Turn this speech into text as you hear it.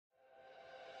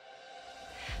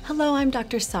Hello, I'm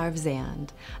Dr.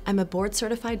 Zand. I'm a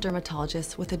board-certified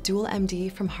dermatologist with a dual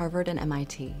MD from Harvard and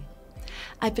MIT.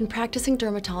 I've been practicing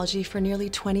dermatology for nearly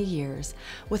 20 years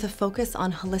with a focus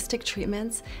on holistic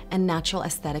treatments and natural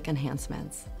aesthetic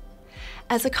enhancements.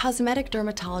 As a cosmetic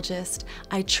dermatologist,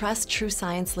 I trust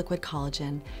TrueScience liquid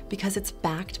collagen because it's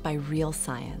backed by real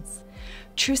science.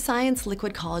 TrueScience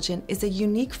liquid collagen is a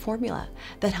unique formula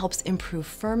that helps improve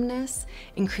firmness,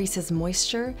 increases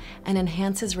moisture, and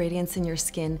enhances radiance in your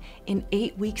skin in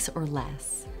 8 weeks or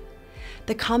less.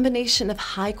 The combination of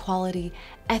high-quality,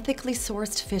 ethically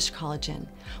sourced fish collagen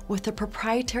with a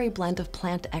proprietary blend of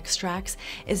plant extracts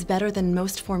is better than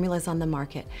most formulas on the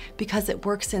market because it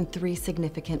works in 3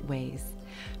 significant ways.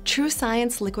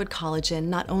 TrueScience liquid collagen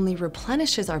not only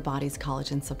replenishes our body's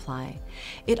collagen supply,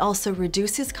 it also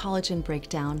reduces collagen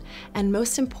breakdown, and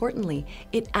most importantly,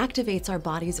 it activates our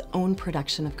body's own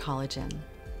production of collagen.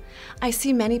 I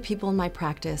see many people in my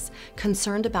practice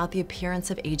concerned about the appearance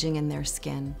of aging in their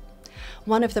skin.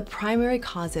 One of the primary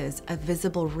causes of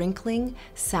visible wrinkling,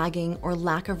 sagging, or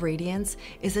lack of radiance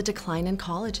is a decline in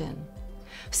collagen.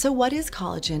 So what is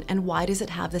collagen, and why does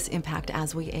it have this impact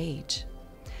as we age?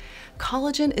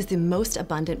 Collagen is the most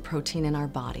abundant protein in our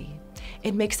body.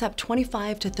 It makes up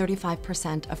 25 to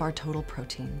 35% of our total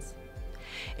proteins.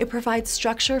 It provides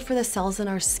structure for the cells in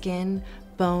our skin,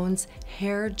 bones,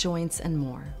 hair, joints, and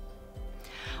more.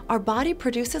 Our body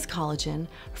produces collagen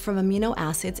from amino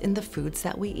acids in the foods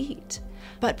that we eat,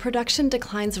 but production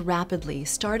declines rapidly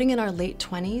starting in our late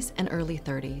 20s and early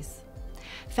 30s.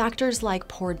 Factors like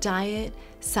poor diet,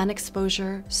 sun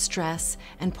exposure, stress,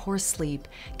 and poor sleep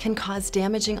can cause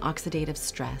damaging oxidative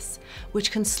stress,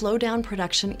 which can slow down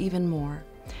production even more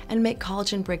and make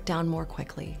collagen break down more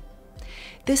quickly.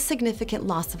 This significant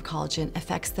loss of collagen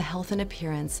affects the health and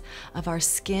appearance of our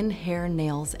skin, hair,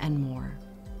 nails, and more.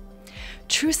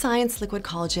 TrueScience liquid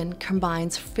collagen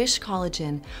combines fish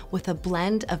collagen with a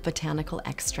blend of botanical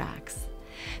extracts.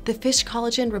 The fish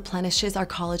collagen replenishes our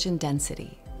collagen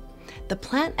density. The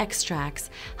plant extracts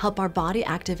help our body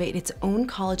activate its own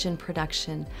collagen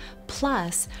production,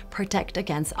 plus protect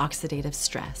against oxidative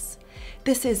stress.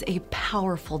 This is a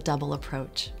powerful double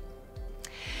approach.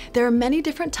 There are many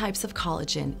different types of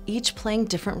collagen, each playing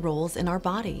different roles in our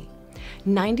body.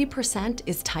 90%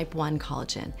 is type 1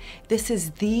 collagen. This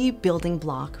is the building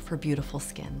block for beautiful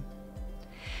skin.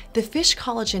 The fish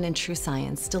collagen in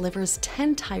TrueScience delivers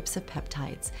 10 types of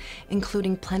peptides,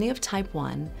 including plenty of type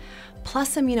 1,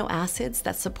 plus amino acids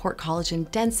that support collagen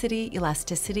density,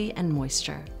 elasticity, and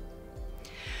moisture.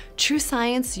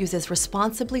 TrueScience uses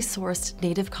responsibly sourced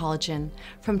native collagen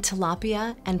from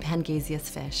tilapia and pangasius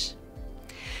fish.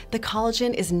 The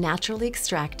collagen is naturally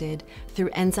extracted through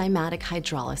enzymatic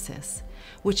hydrolysis,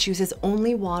 which uses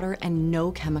only water and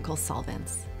no chemical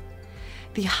solvents.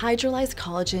 The hydrolyzed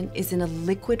collagen is in a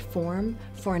liquid form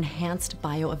for enhanced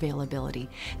bioavailability.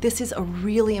 This is a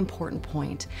really important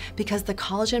point because the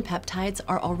collagen peptides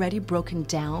are already broken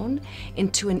down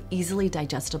into an easily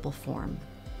digestible form.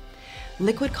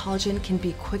 Liquid collagen can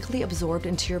be quickly absorbed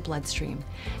into your bloodstream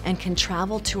and can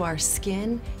travel to our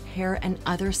skin, hair, and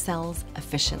other cells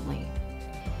efficiently.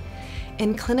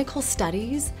 In clinical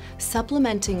studies,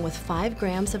 supplementing with 5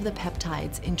 grams of the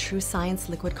peptides in TrueScience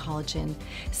liquid collagen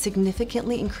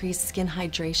significantly increased skin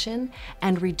hydration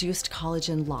and reduced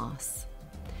collagen loss.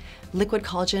 Liquid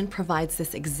collagen provides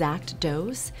this exact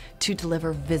dose to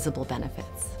deliver visible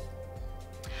benefits.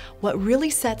 What really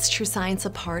sets TrueScience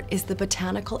apart is the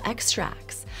botanical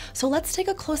extracts. So let's take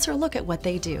a closer look at what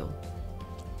they do.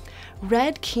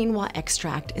 Red quinoa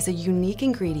extract is a unique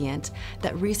ingredient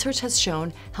that research has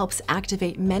shown helps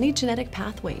activate many genetic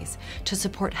pathways to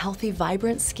support healthy,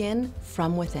 vibrant skin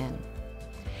from within.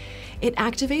 It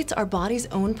activates our body's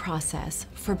own process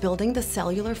for building the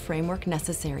cellular framework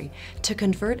necessary to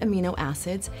convert amino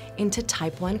acids into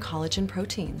type 1 collagen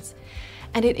proteins.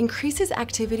 And it increases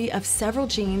activity of several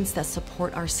genes that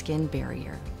support our skin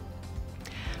barrier.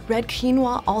 Red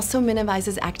quinoa also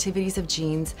minimizes activities of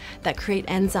genes that create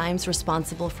enzymes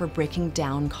responsible for breaking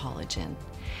down collagen.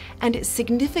 And it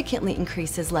significantly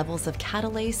increases levels of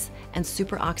catalase and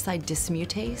superoxide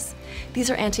dismutase. These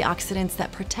are antioxidants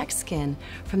that protect skin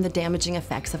from the damaging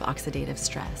effects of oxidative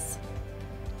stress.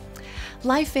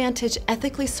 LifeVantage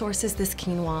ethically sources this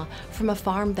quinoa from a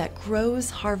farm that grows,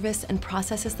 harvests, and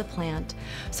processes the plant,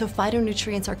 so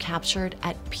phytonutrients are captured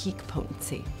at peak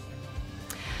potency.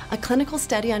 A clinical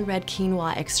study on red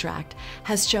quinoa extract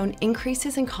has shown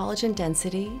increases in collagen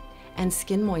density and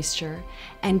skin moisture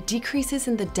and decreases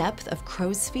in the depth of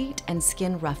crow's feet and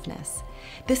skin roughness.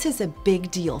 This is a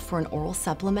big deal for an oral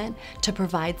supplement to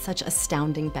provide such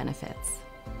astounding benefits.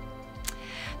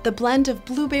 The blend of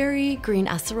blueberry, green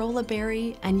acerola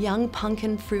berry, and young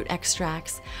pumpkin fruit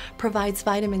extracts provides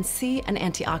vitamin C and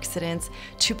antioxidants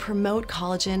to promote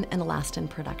collagen and elastin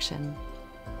production.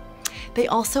 They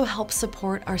also help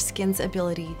support our skin's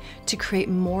ability to create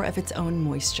more of its own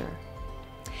moisture.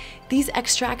 These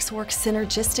extracts work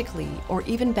synergistically, or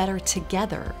even better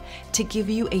together, to give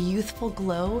you a youthful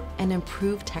glow and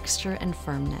improve texture and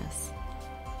firmness.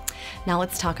 Now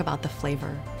let's talk about the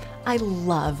flavor. I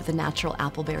love the natural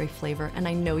appleberry flavor, and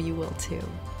I know you will too.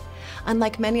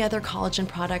 Unlike many other collagen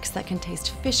products that can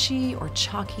taste fishy or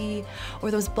chalky, or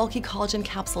those bulky collagen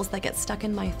capsules that get stuck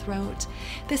in my throat,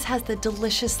 this has the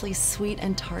deliciously sweet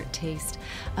and tart taste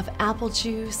of apple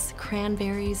juice,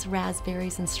 cranberries,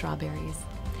 raspberries, and strawberries.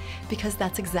 Because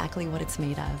that's exactly what it's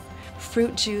made of.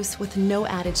 Fruit juice with no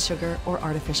added sugar or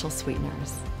artificial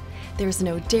sweeteners. There's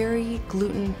no dairy,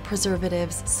 gluten,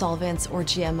 preservatives, solvents, or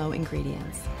GMO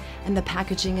ingredients. And the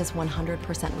packaging is 100%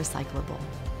 recyclable.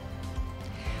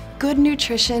 Good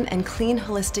nutrition and clean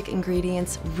holistic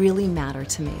ingredients really matter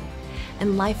to me,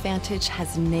 and LifeVantage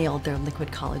has nailed their liquid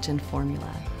collagen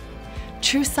formula.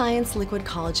 TrueScience liquid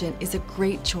collagen is a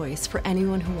great choice for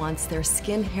anyone who wants their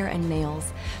skin, hair, and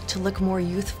nails to look more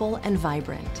youthful and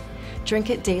vibrant. Drink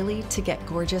it daily to get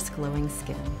gorgeous, glowing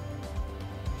skin.